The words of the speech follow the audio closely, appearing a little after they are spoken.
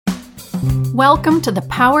Welcome to the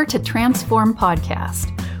Power to Transform podcast,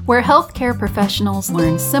 where healthcare professionals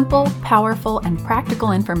learn simple, powerful, and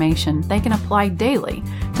practical information they can apply daily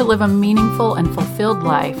to live a meaningful and fulfilled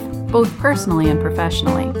life, both personally and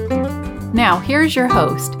professionally. Now, here's your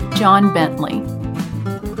host, John Bentley.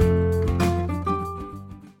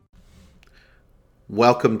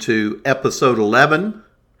 Welcome to episode 11,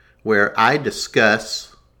 where I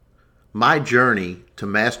discuss my journey to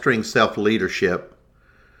mastering self-leadership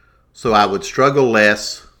so I would struggle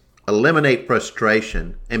less, eliminate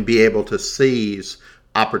frustration, and be able to seize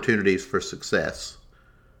opportunities for success.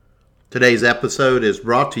 Today's episode is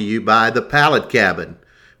brought to you by The Pallet Cabin,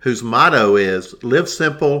 whose motto is live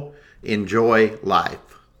simple, enjoy life.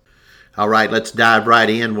 All right, let's dive right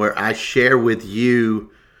in where I share with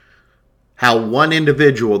you how one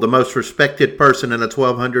individual, the most respected person in a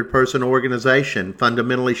 1,200-person organization,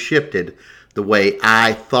 fundamentally shifted the way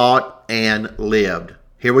I thought and lived.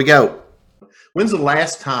 Here we go. When's the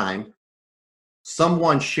last time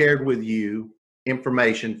someone shared with you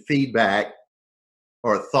information, feedback,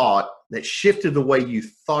 or a thought that shifted the way you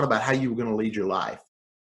thought about how you were going to lead your life?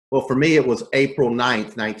 Well, for me, it was April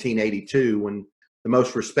 9th, 1982, when the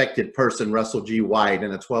most respected person, Russell G. White,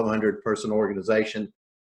 in a 1,200-person organization,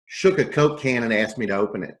 shook a Coke can and asked me to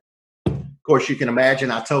open it. Of course, you can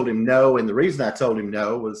imagine I told him no, and the reason I told him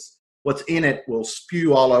no was what's in it will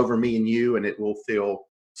spew all over me and you, and it will feel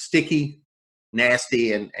sticky,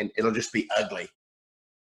 nasty, and it'll just be ugly.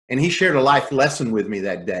 And he shared a life lesson with me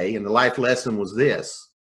that day, and the life lesson was this: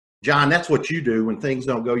 John, that's what you do when things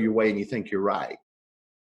don't go your way and you think you're right.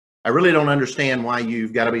 I really don't understand why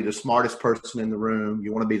you've got to be the smartest person in the room.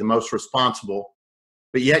 You want to be the most responsible,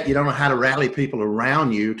 but yet you don't know how to rally people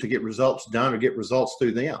around you to get results done or get results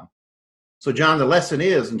through them. So, John, the lesson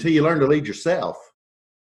is until you learn to lead yourself,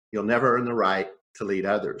 you'll never earn the right to lead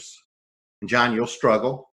others. And John, you'll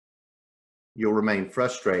struggle, you'll remain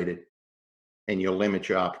frustrated, and you'll limit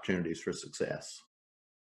your opportunities for success.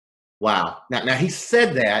 Wow. Now he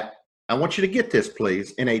said that, I want you to get this,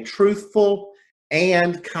 please, in a truthful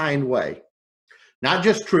and kind way. Not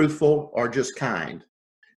just truthful or just kind.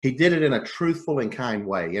 He did it in a truthful and kind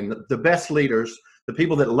way. And the best leaders, the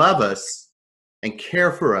people that love us and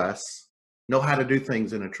care for us, know how to do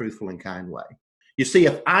things in a truthful and kind way. You see,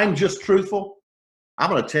 if I'm just truthful, I'm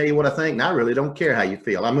going to tell you what I think, and I really don't care how you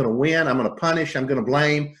feel. I'm going to win. I'm going to punish. I'm going to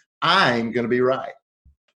blame. I'm going to be right.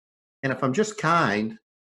 And if I'm just kind,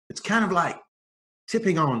 it's kind of like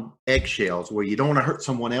tipping on eggshells where you don't want to hurt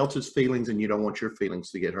someone else's feelings and you don't want your feelings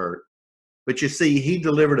to get hurt. But you see, he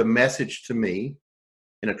delivered a message to me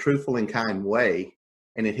in a truthful and kind way,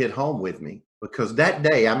 and it hit home with me because that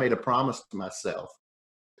day I made a promise to myself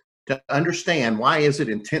to understand why is it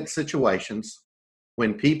in tense situations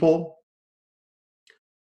when people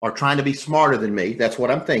are trying to be smarter than me. That's what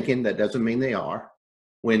I'm thinking. That doesn't mean they are.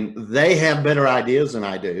 When they have better ideas than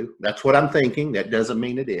I do, that's what I'm thinking. That doesn't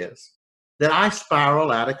mean it is. That I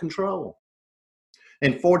spiral out of control.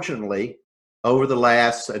 And fortunately, over the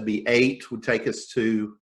last, it'd be 8, would take us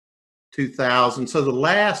to 2000. So the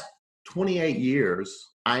last 28 years,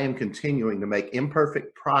 I am continuing to make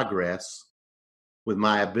imperfect progress with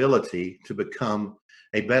my ability to become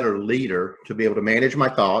a better leader, to be able to manage my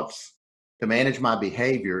thoughts, to manage my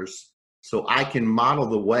behaviors, so I can model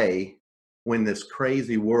the way when this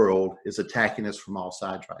crazy world is attacking us from all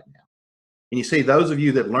sides right now. And you see, those of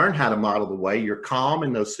you that learn how to model the way, you're calm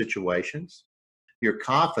in those situations, you're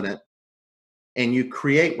confident, and you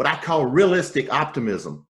create what I call realistic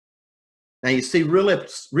optimism. Now, you see,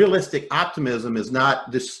 realistic optimism is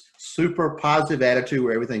not this super positive attitude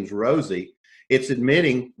where everything's rosy. It's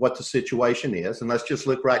admitting what the situation is. And let's just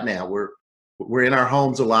look right now. We're in our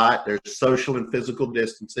homes a lot. There's social and physical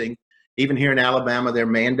distancing. Even here in Alabama, they're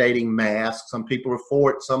mandating masks. Some people are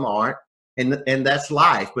for it, some aren't. And that's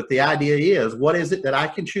life. But the idea is, what is it that I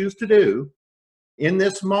can choose to do in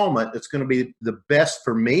this moment that's going to be the best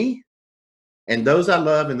for me and those I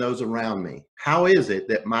love and those around me? How is it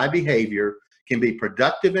that my behavior can be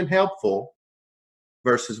productive and helpful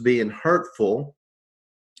versus being hurtful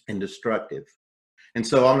and destructive? And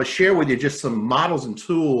so I'm going to share with you just some models and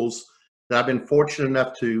tools that I've been fortunate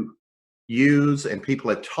enough to use and people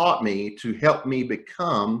have taught me to help me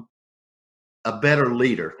become a better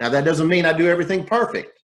leader. Now, that doesn't mean I do everything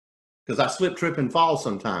perfect because I slip, trip, and fall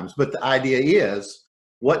sometimes. But the idea is,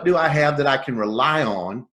 what do I have that I can rely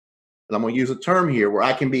on? And I'm going to use a term here where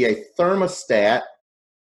I can be a thermostat,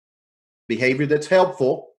 behavior that's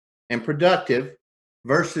helpful and productive,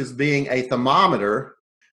 versus being a thermometer,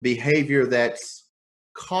 behavior that's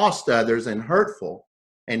cost others and hurtful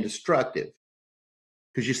and destructive.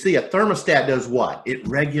 Because you see, a thermostat does what? It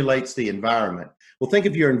regulates the environment. Well, think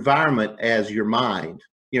of your environment as your mind.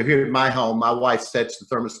 Here at my home, my wife sets the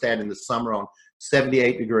thermostat in the summer on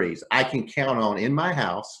 78 degrees. I can count on in my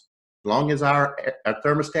house, as long as our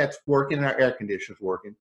thermostat's working and our air conditioner's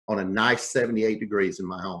working, on a nice 78 degrees in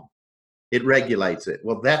my home. It regulates it.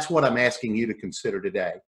 Well, that's what I'm asking you to consider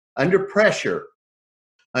today. Under pressure,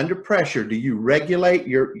 do you regulate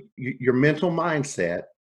your mental mindset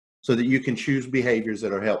so that you can choose behaviors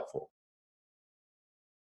that are helpful?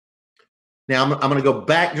 Now, I'm going to go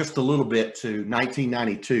back just a little bit to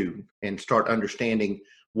 1992 and start understanding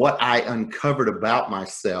what I uncovered about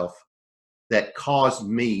myself that caused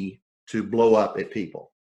me to blow up at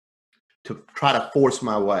people, to try to force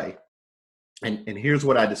my way. And here's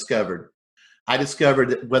what I discovered. I discovered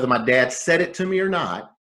that whether my dad said it to me or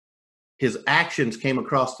not, his actions came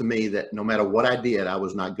across to me that no matter what I did, I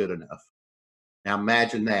was not good enough. Now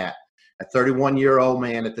imagine that. A 31-year-old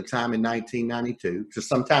man at the time in 1992, so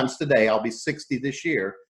sometimes today, I'll be 60 this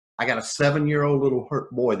year, I got a 7-year-old little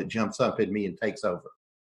hurt boy that jumps up at me and takes over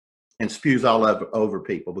and spews all over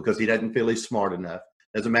people because he doesn't feel he's smart enough.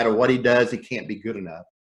 Doesn't matter what he does, he can't be good enough.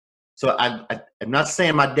 So I'm not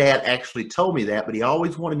saying my dad actually told me that, but he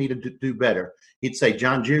always wanted me to do better. He'd say,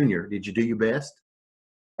 John Jr., did you do your best?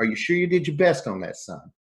 Are you sure you did your best on that,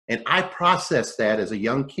 son? And I processed that as a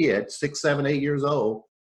young kid, 6, 7, 8 years old,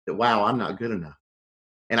 that, wow, I'm not good enough.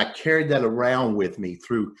 And I carried that around with me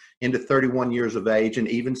through into 31 years of age, and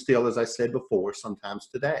even still, as I said before, sometimes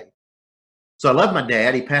today. So I love my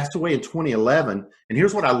dad. He passed away in 2011, and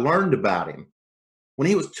here's what I learned about him. When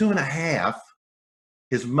he was 2.5,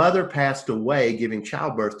 his mother passed away giving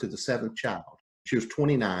childbirth to the 7th child. She was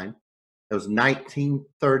 29. It was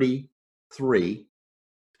 1933,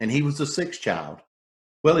 and he was the 6th child.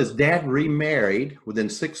 Well, his dad remarried within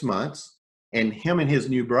 6 months, and him and his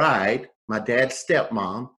new bride, my dad's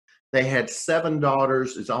stepmom, they had 7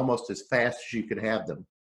 daughters, is almost as fast as you could have them.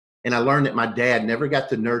 And I learned that my dad never got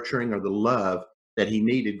the nurturing or the love that he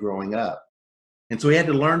needed growing up. And so he had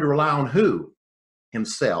to learn to rely on who?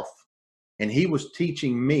 Himself. And he was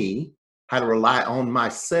teaching me how to rely on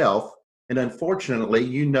myself. And unfortunately,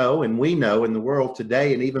 you know, and we know in the world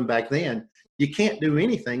today, and even back then, you can't do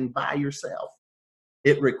anything by yourself.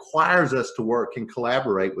 It requires us to work and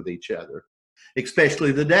collaborate with each other,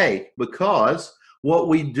 especially today, because what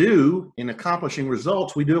we do in accomplishing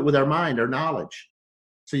results, we do it with our mind, our knowledge.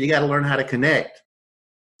 So you got to learn how to connect,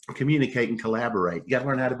 communicate, and collaborate. You got to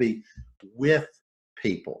learn how to be with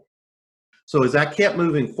people. So as I kept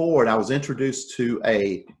moving forward, I was introduced to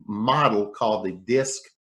a model called the DISC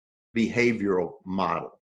behavioral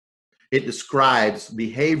model. It describes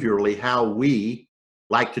behaviorally how we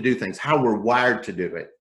like to do things, how we're wired to do it.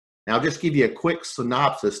 Now, I'll just give you a quick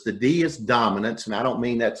synopsis. The D is dominance, and I don't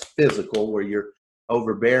mean that's physical where you're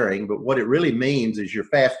overbearing, but what it really means is you're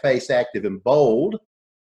fast-paced, active, and bold,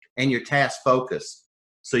 and you're task-focused.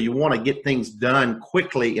 So you want to get things done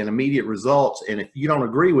quickly and immediate results, and if you don't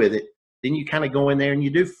agree with it, then you kind of go in there and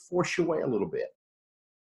you do force your way a little bit.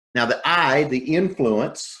 Now, the I, the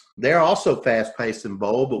influence, they're also fast-paced and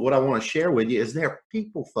bold, but what I want to share with you is they're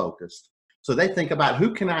people-focused. So they think about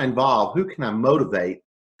who can I involve, who can I motivate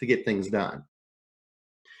to get things done.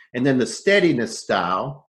 And then the steadiness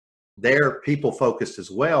style, they're people-focused as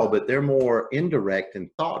well, but they're more indirect and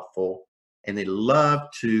thoughtful, and they love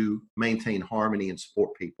to maintain harmony and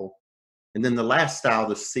support people. And then the last style,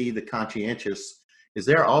 the C, the conscientious, is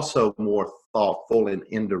they're also more thoughtful and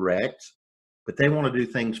indirect, but they want to do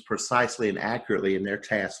things precisely and accurately, and they're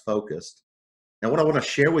task-focused. Now, what I want to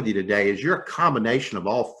share with you today is you're a combination of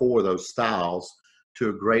all 4 of those styles to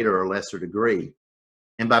a greater or lesser degree.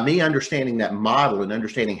 And by me understanding that model and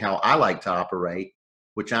understanding how I like to operate,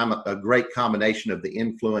 which I'm a great combination of the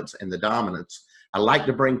influence and the dominance, I like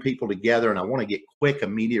to bring people together, and I want to get quick,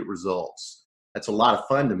 immediate results. That's a lot of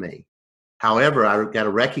fun to me. However, I've got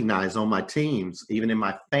to recognize on my teams, even in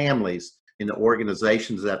my families, in the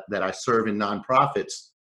organizations that I serve in nonprofits,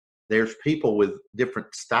 there's people with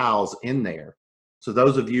different styles in there. So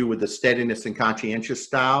those of you with the steadiness and conscientious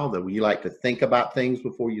style, that you like to think about things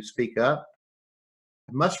before you speak up,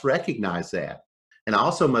 I must recognize that. And I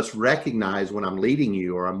also must recognize when I'm leading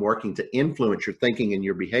you or I'm working to influence your thinking and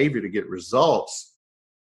your behavior to get results,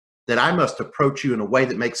 that I must approach you in a way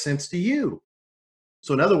that makes sense to you.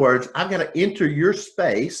 So in other words, I've got to enter your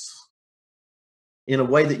space in a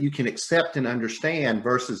way that you can accept and understand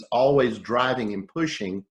versus always driving and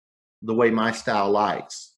pushing the way my style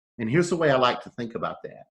likes. And here's the way I like to think about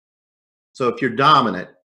that. So if you're dominant,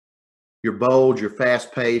 you're bold, you're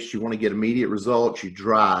fast-paced, you want to get immediate results, you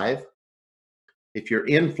drive. If you're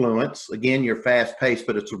influence, again, you're fast-paced,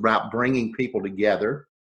 but it's about bringing people together.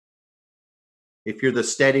 If you're the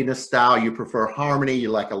steadiness style, you prefer harmony, you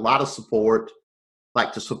like a lot of support,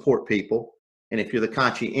 like to support people. And if you're the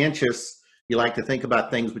conscientious, you like to think about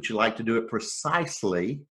things, but you like to do it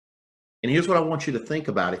precisely. And here's what I want you to think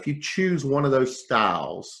about. If you choose one of those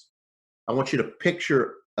styles, I want you to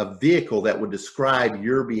picture a vehicle that would describe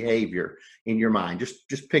your behavior in your mind.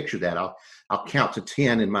 Just picture that. I'll count to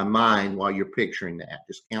 10 in my mind while you're picturing that.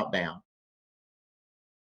 Just count down.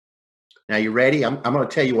 Now you ready? I'm going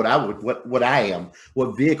to tell you what I am,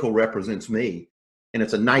 what vehicle represents me. And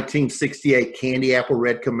it's a 1968 candy apple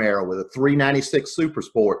red Camaro with a 396 Super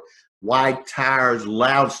Sport, wide tires,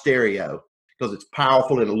 loud stereo, because it's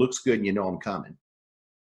powerful and it looks good and you know I'm coming.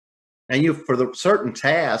 And for the certain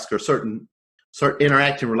task or certain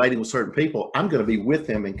interacting, relating with certain people, I'm going to be with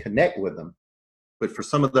them and connect with them. But for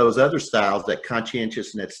some of those other styles, that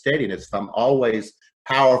conscientious and that steadiness, if I'm always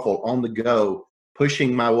powerful, on the go,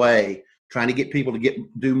 pushing my way, trying to get people to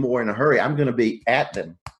do more in a hurry, I'm going to be at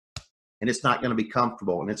them. And it's not going to be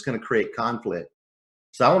comfortable, and it's going to create conflict.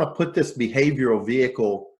 So I want to put this behavioral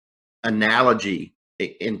vehicle analogy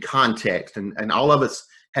in context. And all of us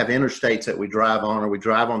have interstates that we drive on, or we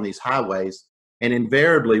drive on these highways. And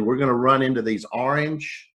invariably, we're going to run into these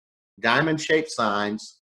orange diamond-shaped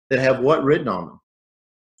signs that have what written on them?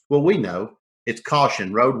 Well, we know it's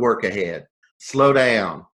caution, road work ahead, slow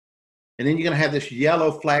down. And then you're going to have this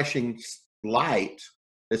yellow flashing light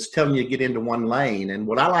that's telling you to get into one lane. And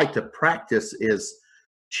what I like to practice is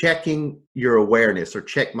checking your awareness, or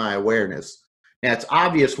check my awareness. Now, it's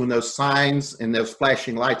obvious when those signs and those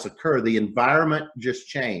flashing lights occur, the environment just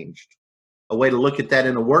changed. A way to look at that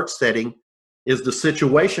in a work setting is the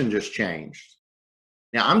situation just changed.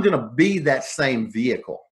 Now, I'm going to be that same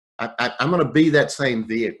vehicle. I'm going to be that same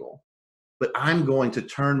vehicle, but I'm going to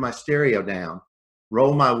turn my stereo down,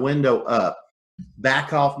 roll my window up,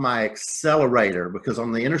 back off my accelerator, because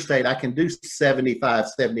on the interstate, I can do 75,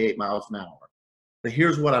 78 miles an hour. But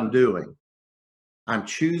here's what I'm doing. I'm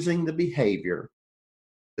choosing the behavior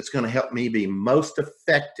that's going to help me be most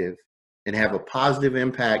effective and have a positive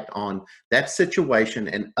impact on that situation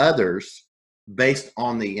and others based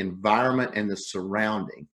on the environment and the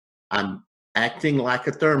surrounding. I'm acting like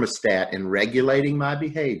a thermostat and regulating my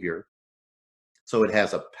behavior so it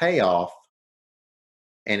has a payoff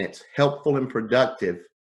and it's helpful and productive,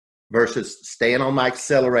 versus staying on my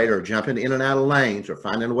accelerator or jumping in and out of lanes or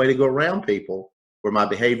finding a way to go around people where my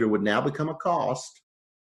behavior would now become a cost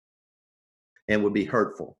and would be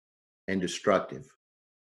hurtful and destructive.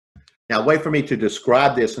 Now, a way for me to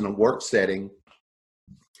describe this in a work setting,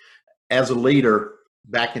 as a leader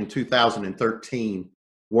back in 2013,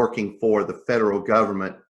 working for the federal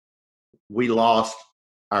government, we lost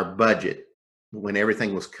our budget when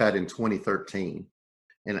everything was cut in 2013.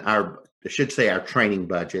 And I should say our training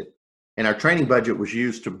budget. And our training budget was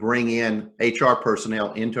used to bring in HR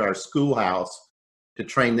personnel into our schoolhouse to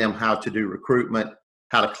train them how to do recruitment,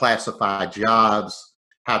 how to classify jobs,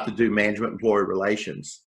 how to do management employee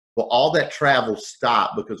relations. Well, all that travel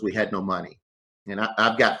stopped because we had no money. And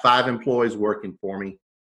I've got 5 employees working for me,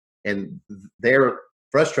 and they're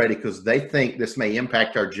frustrated because they think this may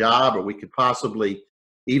impact our job, or we could possibly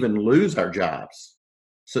even lose our jobs.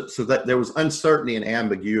 So that there was uncertainty and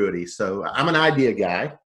ambiguity. So I'm an idea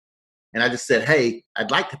guy, and I just said, hey,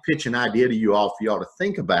 I'd like to pitch an idea to you all for y'all to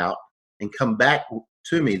think about and come back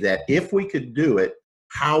to me, that if we could do it,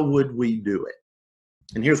 how would we do it?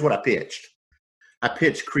 And here's what I pitched. I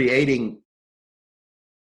pitched creating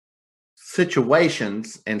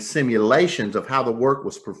situations and simulations of how the work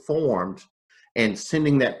was performed and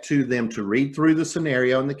sending that to them to read through the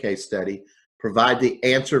scenario in the case study, provide the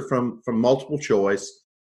answer from multiple choice,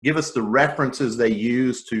 give us the references they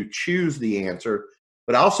use to choose the answer,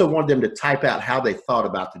 but I also wanted them to type out how they thought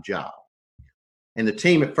about the job. And the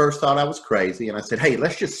team at first thought I was crazy, and I said, hey,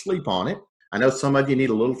 let's just sleep on it. I know some of you need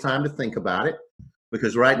a little time to think about it,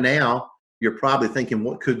 because right now you're probably thinking,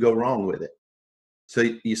 what could go wrong with it? So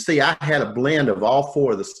you see, I had a blend of all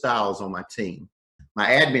 4 of the styles on my team. My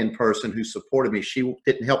admin person who supported me, she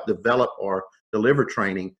didn't help develop or deliver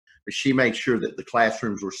training, but she made sure that the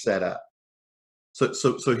classrooms were set up.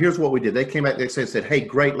 So here's what we did. They came back the next day and said, hey,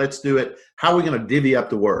 great, let's do it. How are we going to divvy up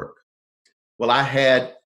the work? Well, I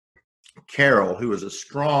had Carol, who is a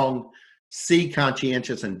strong C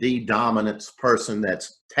conscientious and D dominance person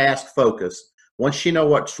that's task focused. Once she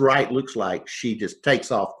knows what's right looks like, she just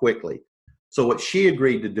takes off quickly. So what she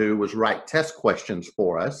agreed to do was write test questions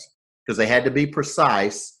for us, because they had to be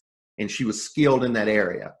precise, and she was skilled in that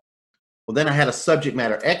area. Well, then I had a subject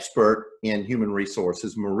matter expert in human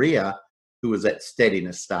resources, Maria, who was that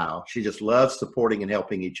steadiness style. She just loves supporting and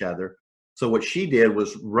helping each other. So what she did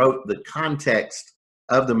was wrote the context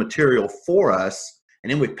of the material for us.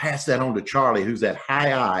 And then we pass that on to Charlie, who's that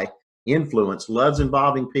high I influence, loves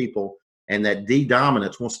involving people, and that D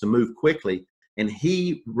dominance, wants to move quickly. And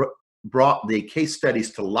he brought the case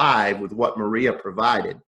studies to live with what Maria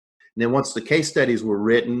provided. And then once the case studies were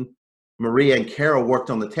written, Maria and Carol worked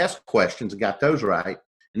on the test questions and got those right.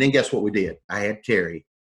 And then guess what we did? I had Terry.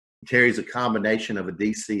 Terry's a combination of a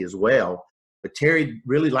DC as well, but Terry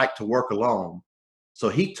really liked to work alone. So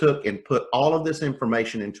he took and put all of this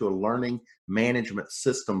information into a learning management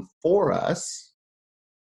system for us.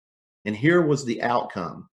 And here was the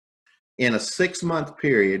outcome. In a 6-month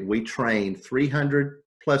period, we trained 300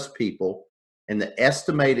 plus people, and the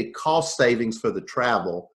estimated cost savings for the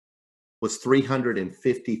travel was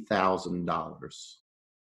 $350,000.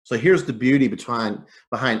 So here's the beauty behind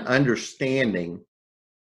understanding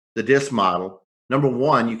the DISC model. Number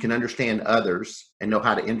one, you can understand others and know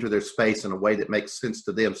how to enter their space in a way that makes sense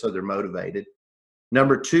to them so they're motivated.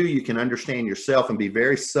 Number two, you can understand yourself and be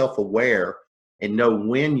very self-aware and know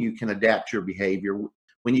when you can adapt your behavior,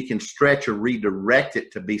 when you can stretch or redirect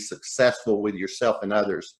it to be successful with yourself and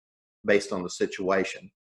others based on the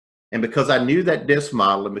situation. And because I knew that DISC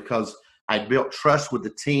model, and because I built trust with the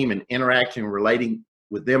team and interacting and relating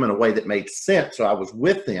with them in a way that made sense, so I was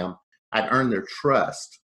with them, I'd earned their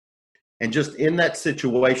trust. And just in that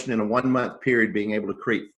situation, in a 1-month period, being able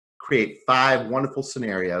to create 5 wonderful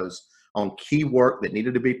scenarios on key work that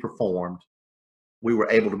needed to be performed, we were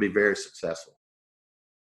able to be very successful.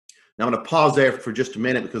 Now I'm going to pause there for just a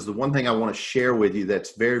minute, because the one thing I want to share with you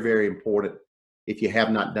that's very, very important, if you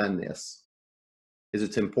have not done this, is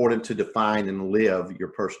it's important to define and live your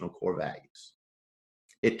personal core values.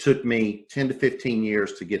 It took me 10 to 15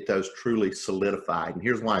 years to get those truly solidified. And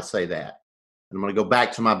here's why I say that. And I'm going to go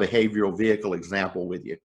back to my behavioral vehicle example with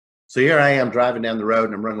you. So here I am driving down the road,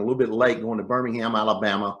 and I'm running a little bit late going to Birmingham,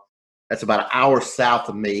 Alabama. That's about an hour south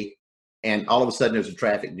of me. And all of a sudden there's a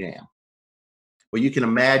traffic jam. Well, you can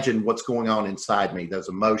imagine what's going on inside me, those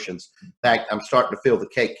emotions. In fact, I'm starting to feel the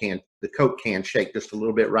Coke can shake just a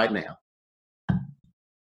little bit right now.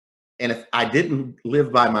 And if I didn't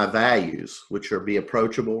live by my values, which are be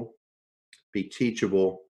approachable, be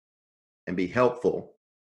teachable, and be helpful,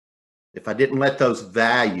 if I didn't let those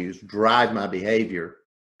values drive my behavior,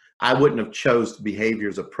 I wouldn't have chose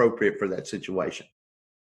behaviors appropriate for that situation.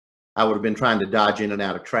 I would have been trying to dodge in and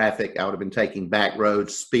out of traffic. I would have been taking back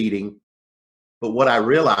roads, speeding. But what I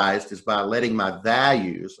realized is by letting my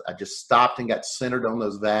values, I just stopped and got centered on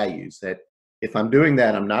those values, that if I'm doing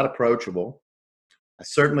that, I'm not approachable. I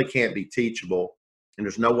certainly can't be teachable, and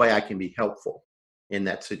there's no way I can be helpful in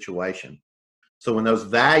that situation. So when those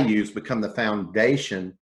values become the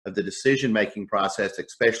foundation of the decision-making process,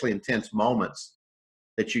 especially in tense moments,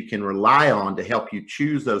 that you can rely on to help you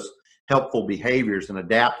choose those helpful behaviors and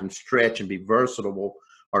adapt and stretch and be versatile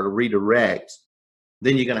or to redirect,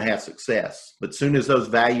 then you're going to have success. But soon as those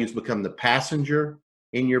values become the passenger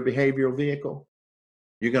in your behavioral vehicle,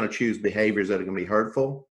 you're going to choose behaviors that are going to be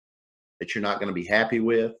hurtful, that you're not going to be happy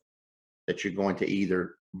with, that you're going to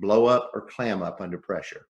either blow up or clam up under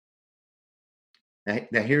pressure. Now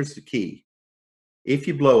here's the key. If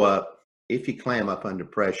you blow up, if you clam up under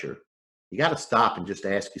pressure, you got to stop and just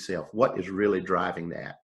ask yourself, what is really driving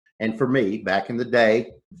that? And for me, back in the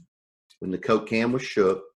day, when the Coke can was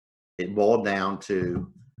shook, it boiled down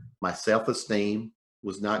to my self-esteem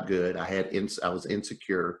was not good. I was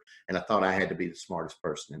insecure, and I thought I had to be the smartest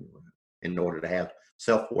person in the room in order to have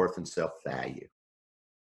self-worth and self-value.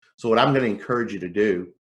 So what I'm going to encourage you to do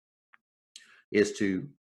is to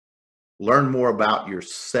learn more about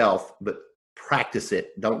yourself, but practice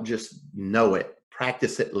it. Don't just know it.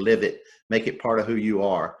 Practice it, live it, make it part of who you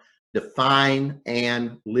are. Define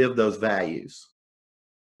and live those values.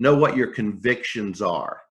 Know what your convictions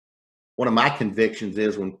are. One of my convictions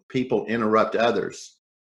is when people interrupt others,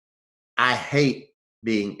 I hate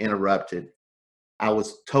being interrupted. I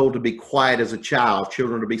was told to be quiet as a child,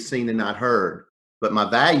 children to be seen and not heard. But my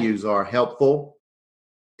values are helpful,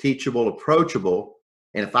 teachable, approachable.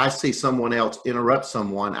 And if I see someone else interrupt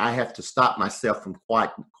someone, I have to stop myself from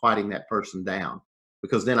quieting that person down,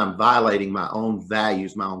 because then I'm violating my own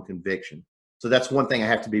values, my own conviction. So that's one thing I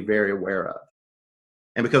have to be very aware of.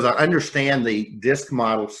 And because I understand the DISC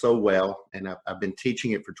model so well, and I've been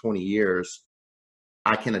teaching it for 20 years,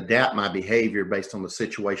 I can adapt my behavior based on the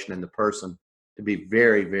situation and the person to be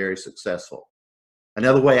very, very successful.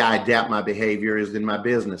 Another way I adapt my behavior is in my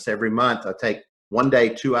business. Every month I take one day,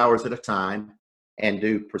 2 hours at a time, and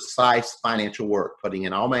do precise financial work, putting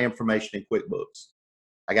in all my information in QuickBooks.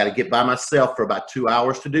 I got to get by myself for about 2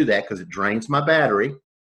 hours to do that because it drains my battery.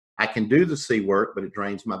 I can do the C work, but it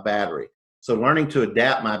drains my battery. So learning to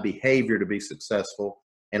adapt my behavior to be successful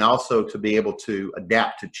and also to be able to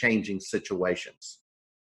adapt to changing situations.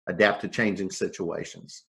 So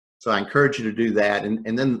I encourage you to do that.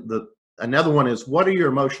 And then another one is, what are your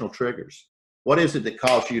emotional triggers? What is it that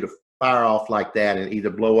causes you to fire off like that and either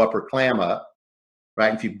blow up or clam up,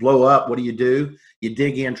 right? If you blow up, what do? You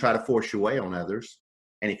dig in, try to force your way on others.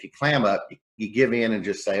 And if you clam up, you give in and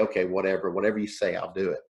just say, okay, whatever you say, I'll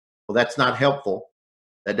do it. Well, that's not helpful.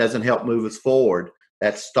 That doesn't help move us forward.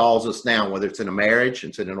 That stalls us down, whether it's in a marriage,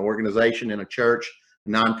 it's in an organization, in a church, a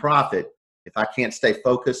nonprofit. If I can't stay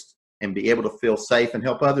focused and be able to feel safe and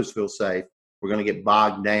help others feel safe, we're going to get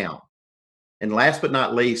bogged down. And last but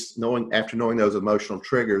not least, after knowing those emotional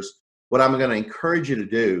triggers, what I'm going to encourage you to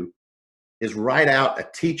do is write out a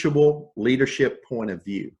teachable leadership point of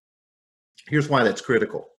view. Here's why that's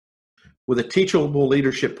critical. With a teachable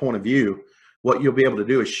leadership point of view, what you'll be able to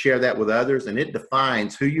do is share that with others, and it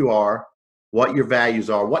defines who you are, what your values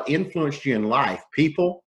are, what influenced you in life,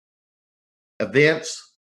 people,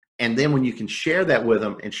 events, and then when you can share that with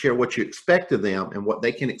them and share what you expect of them and what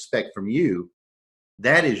they can expect from you,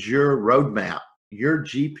 that is your roadmap, your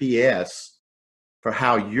GPS for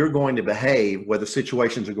how you're going to behave, whether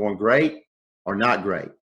situations are going great or not great.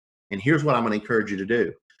 And here's what I'm going to encourage you to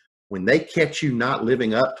do. When they catch you not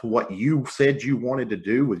living up to what you said you wanted to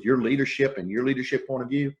do with your leadership and your leadership point of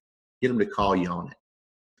view, get them to call you on it.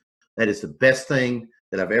 That is the best thing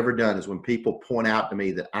that I've ever done, is when people point out to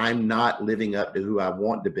me that I'm not living up to who I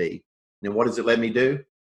want to be. And what does it let me do?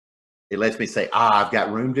 It lets me say, I've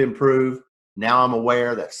got room to improve. Now I'm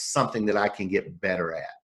aware that's something that I can get better at.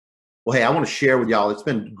 Well, hey, I want to share with y'all. It's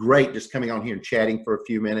been great just coming on here and chatting for a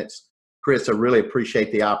few minutes. Chris, I really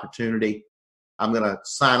appreciate the opportunity. I'm going to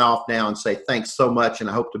sign off now and say thanks so much, and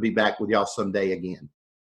I hope to be back with y'all someday again.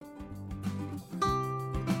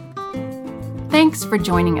 Thanks for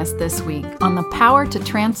joining us this week on the Power to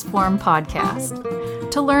Transform podcast.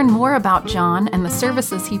 To learn more about John and the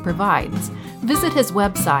services he provides, visit his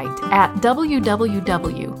website at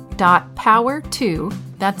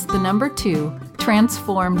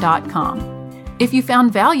www.power2transform.com. If you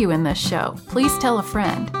found value in this show, please tell a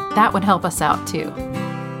friend. That would help us out too.